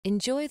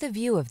Enjoy the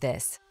view of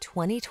this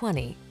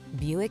 2020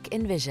 Buick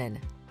Envision.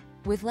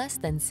 With less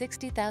than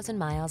 60,000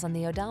 miles on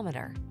the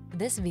odometer,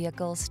 this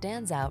vehicle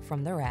stands out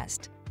from the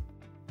rest.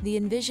 The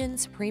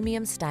Envision's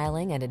premium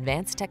styling and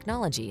advanced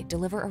technology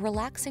deliver a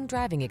relaxing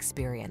driving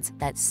experience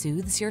that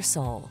soothes your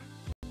soul.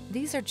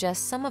 These are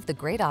just some of the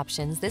great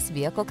options this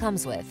vehicle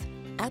comes with: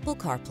 Apple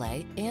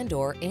CarPlay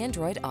and/or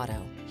Android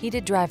Auto,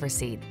 heated driver's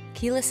seat,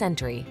 keyless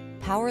entry,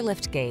 power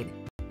liftgate,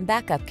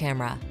 backup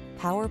camera,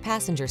 power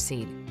passenger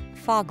seat,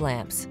 fog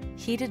lamps,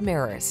 heated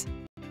mirrors,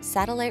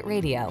 satellite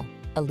radio,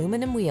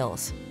 aluminum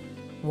wheels.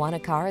 Want a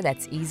car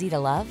that's easy to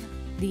love?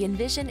 The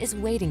Envision is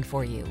waiting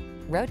for you.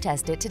 Road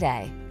test it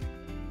today.